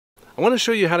I want to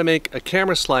show you how to make a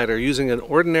camera slider using an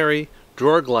ordinary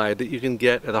drawer glide that you can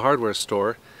get at the hardware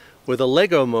store with a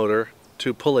Lego motor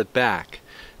to pull it back.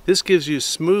 This gives you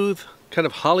smooth, kind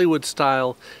of Hollywood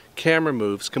style camera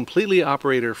moves, completely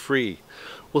operator free.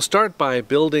 We'll start by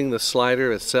building the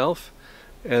slider itself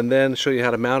and then show you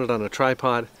how to mount it on a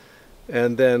tripod,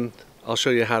 and then I'll show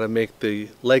you how to make the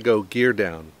Lego gear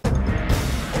down.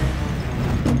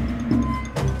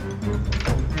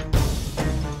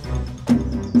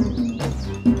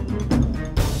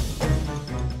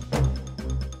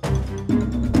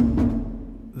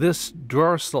 This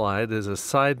drawer slide is a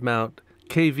side mount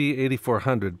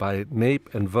KV8400 by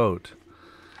Nape and Vogt.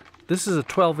 This is a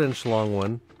 12-inch long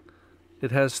one.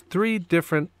 It has 3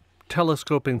 different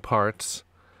telescoping parts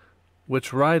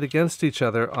which ride against each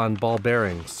other on ball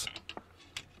bearings.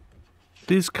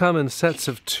 These come in sets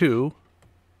of 2,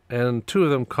 and 2 of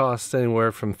them cost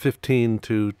anywhere from $15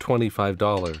 to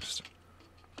 $25.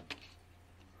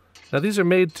 Now these are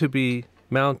made to be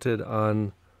mounted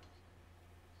on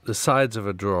the sides of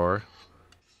a drawer,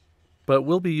 but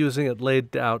we'll be using it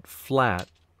laid out flat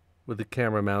with the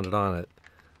camera mounted on it.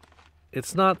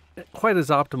 It's not quite as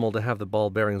optimal to have the ball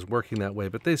bearings working that way,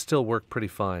 but they still work pretty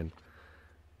fine.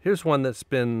 Here's one that's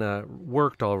been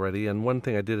worked already, and one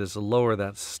thing I did is lower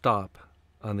that stop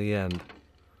on the end,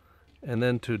 and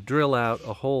then to drill out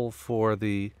a hole for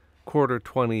the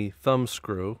 1/4-20 thumb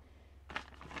screw.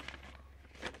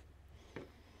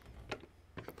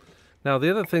 Now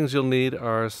the other things you'll need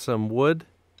are some wood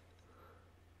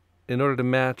in order to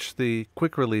match the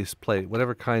quick release plate,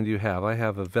 whatever kind you have. I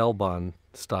have a Velbond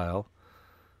style.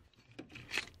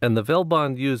 And the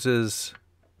Velbond uses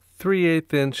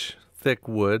 3/8 inch thick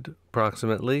wood,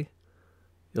 approximately.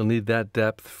 You'll need that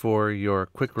depth for your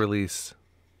quick release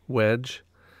wedge,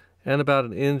 and about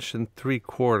 1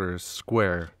 3/4 inches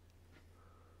square.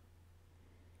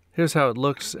 Here's how it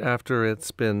looks after it's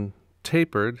been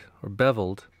tapered or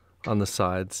beveled on the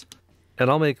sides. And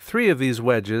I'll make 3 of these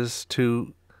wedges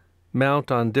to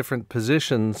mount on different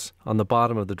positions on the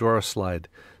bottom of the drawer slide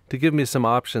to give me some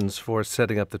options for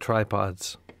setting up the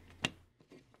tripods.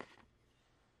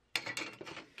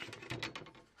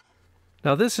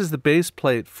 Now this is the base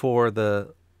plate for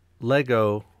the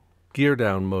Lego gear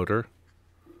down motor.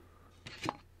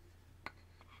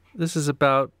 This is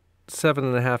about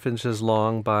 7.5 inches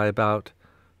long by about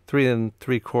 3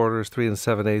 3/4, 3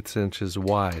 7/8 inches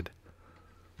wide.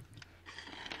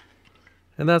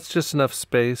 And that's just enough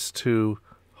space to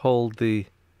hold the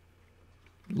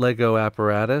Lego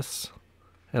apparatus,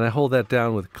 and I hold that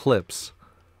down with clips.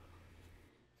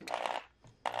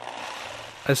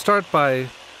 I start by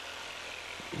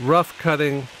rough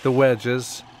cutting the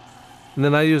wedges, and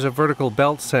then I use a vertical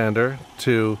belt sander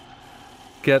to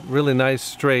get really nice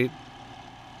straight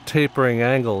tapering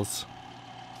angles,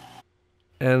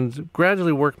 and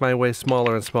gradually work my way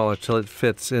smaller and smaller till it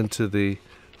fits into the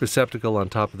receptacle on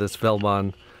top of this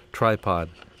Velbond tripod.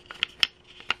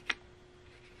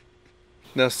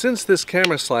 Now since this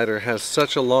camera slider has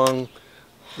such a long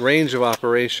range of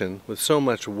operation with so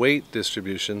much weight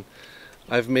distribution,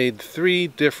 I've made 3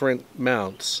 different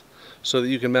mounts so that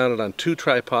you can mount it on 2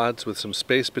 tripods with some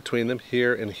space between them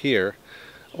here and here,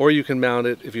 or you can mount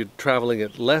it, if you're traveling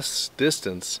at less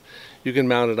distance, you can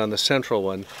mount it on the central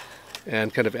one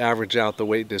and kind of average out the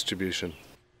weight distribution.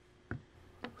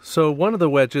 So one of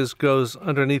the wedges goes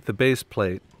underneath the base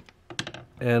plate,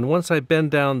 and once I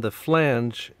bend down the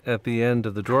flange at the end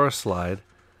of the drawer slide,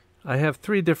 I have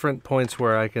 3 different points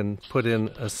where I can put in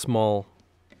a small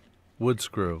wood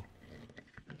screw.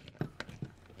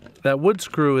 That wood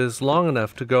screw is long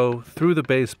enough to go through the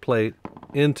base plate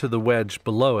into the wedge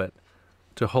below it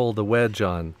to hold the wedge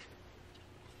on.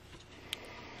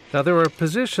 Now there are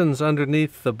positions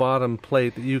underneath the bottom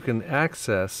plate that you can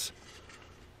access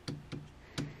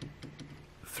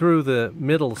through the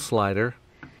middle slider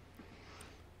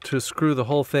to screw the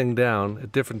whole thing down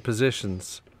at different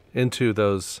positions into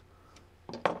those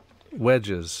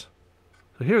wedges.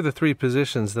 So here are the 3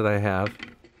 positions that I have.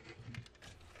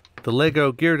 The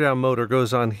Lego gear down motor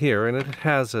goes on here, and it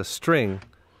has a string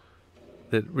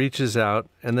that reaches out,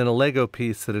 and then a Lego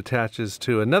piece that attaches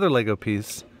to another Lego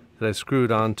piece that I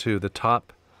screwed onto the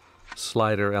top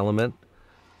slider element,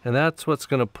 and that's what's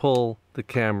going to pull the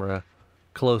camera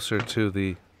closer to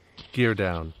the gear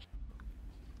down.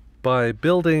 By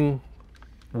building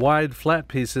wide flat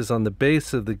pieces on the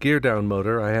base of the gear down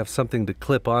motor, I have something to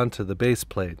clip onto the base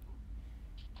plate.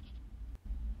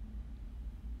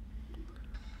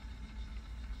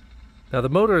 Now the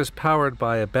motor is powered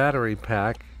by a battery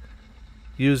pack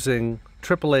using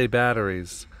AAA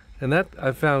batteries, and that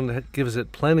I've found gives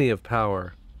it plenty of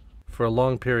power for a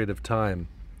long period of time.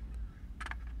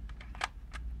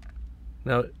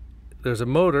 Now, there's a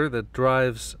motor that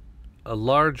drives a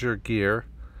larger gear,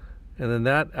 and then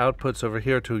that outputs over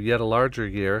here to yet a larger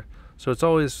gear. So it's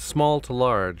always small to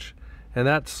large, and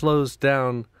that slows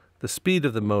down the speed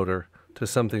of the motor to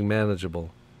something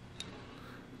manageable.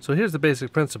 So here's the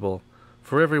basic principle.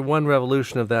 For every one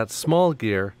revolution of that small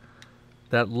gear,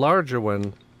 that larger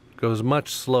one goes much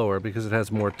slower because it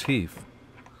has more teeth.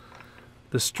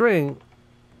 The string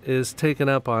is taken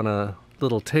up on a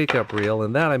little take-up reel,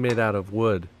 and that I made out of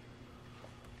wood.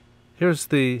 Here's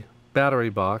the battery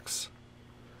box.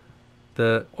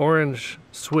 The orange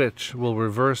switch will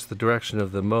reverse the direction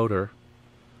of the motor.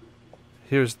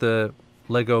 Here's the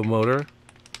Lego motor,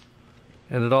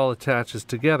 and it all attaches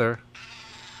together.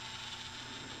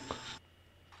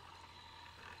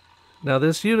 Now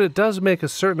this unit does make a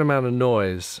certain amount of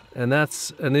noise, and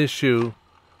that's an issue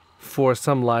for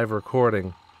some live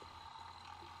recording.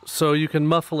 So you can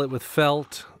muffle it with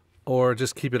felt or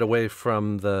just keep it away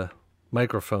from the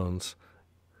microphones.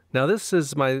 Now this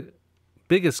is my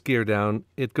biggest gear down.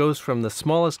 It goes from the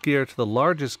smallest gear to the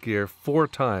largest gear 4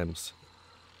 times.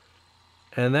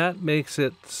 And that makes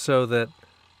it so that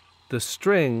the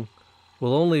string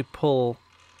will only pull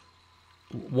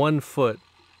 1 foot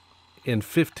in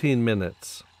 15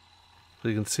 minutes. So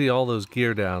you can see all those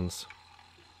gear downs.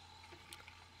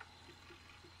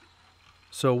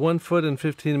 So 1 foot in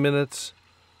 15 minutes,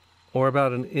 or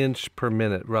about 1 inch per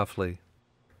minute, roughly.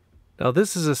 Now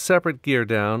this is a separate gear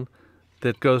down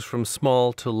that goes from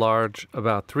small to large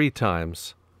about 3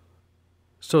 times.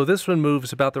 So this one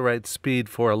moves about the right speed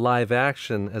for a live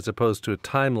action as opposed to a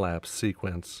time-lapse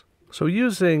sequence. So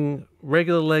using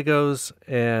regular Legos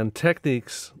and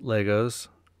Techniques Legos,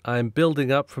 I'm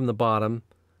building up from the bottom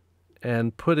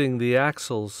and putting the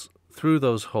axles through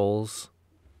those holes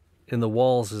in the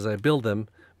walls as I build them,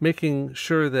 making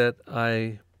sure that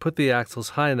I put the axles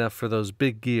high enough for those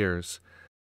big gears.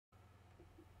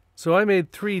 So I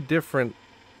made 3 different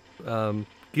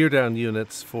gear down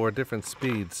units for different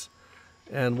speeds,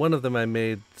 and one of them I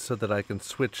made so that I can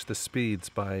switch the speeds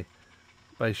by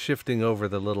shifting over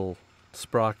the little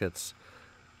sprockets.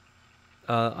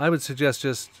 I would suggest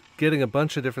just getting a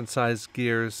bunch of different sized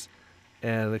gears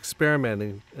and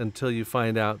experimenting until you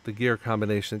find out the gear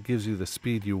combination that gives you the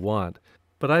speed you want.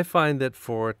 But I find that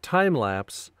for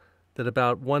time-lapse, that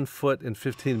about 1 foot in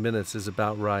 15 minutes is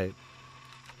about right.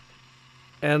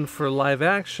 And for live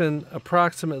action,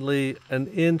 approximately 1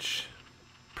 inch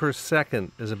per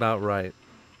second is about right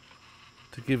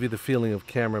to give you the feeling of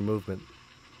camera movement.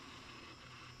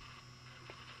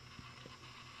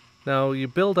 Now you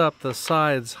build up the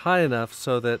sides high enough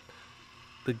so that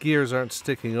the gears aren't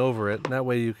sticking over it, and that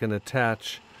way you can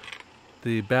attach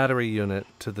the battery unit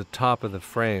to the top of the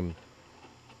frame.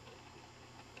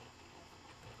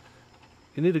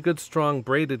 You need a good strong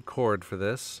braided cord for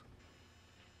this,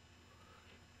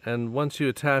 and once you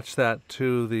attach that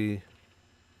to the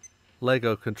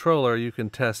Lego controller, you can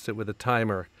test it with a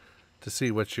timer to see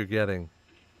what you're getting.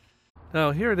 Now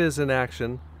here it is in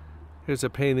action. Here's a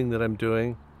painting that I'm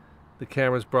doing. The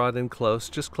camera's brought in close,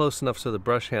 just close enough so the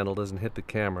brush handle doesn't hit the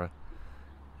camera.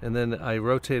 And then I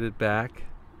rotate it back.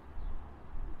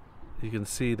 You can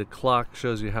see the clock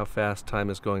shows you how fast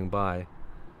time is going by.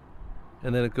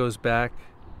 And then it goes back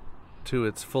to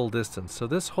its full distance. So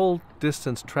this whole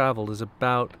distance traveled is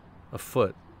about 1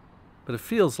 foot, but it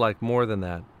feels like more than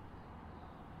that.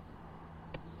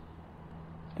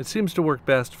 It seems to work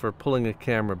best for pulling a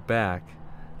camera back,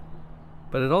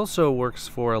 but it also works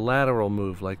for a lateral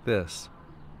move like this.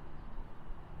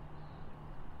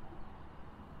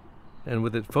 And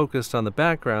with it focused on the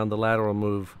background, the lateral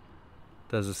move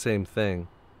does the same thing.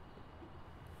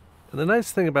 And the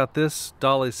nice thing about this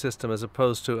dolly system as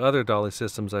opposed to other dolly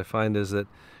systems I find is that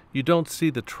you don't see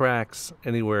the tracks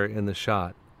anywhere in the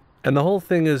shot. And the whole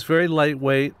thing is very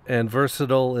lightweight and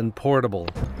versatile and portable.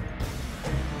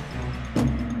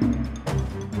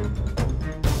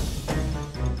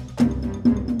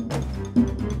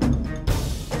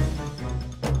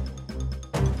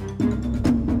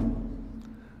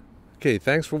 Okay,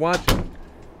 thanks for watching.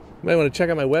 You might want to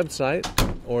check out my website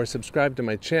or subscribe to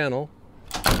my channel.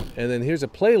 And then here's a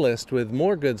playlist with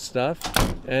more good stuff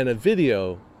and a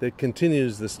video that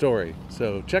continues the story.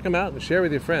 So check them out and share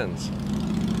with your friends.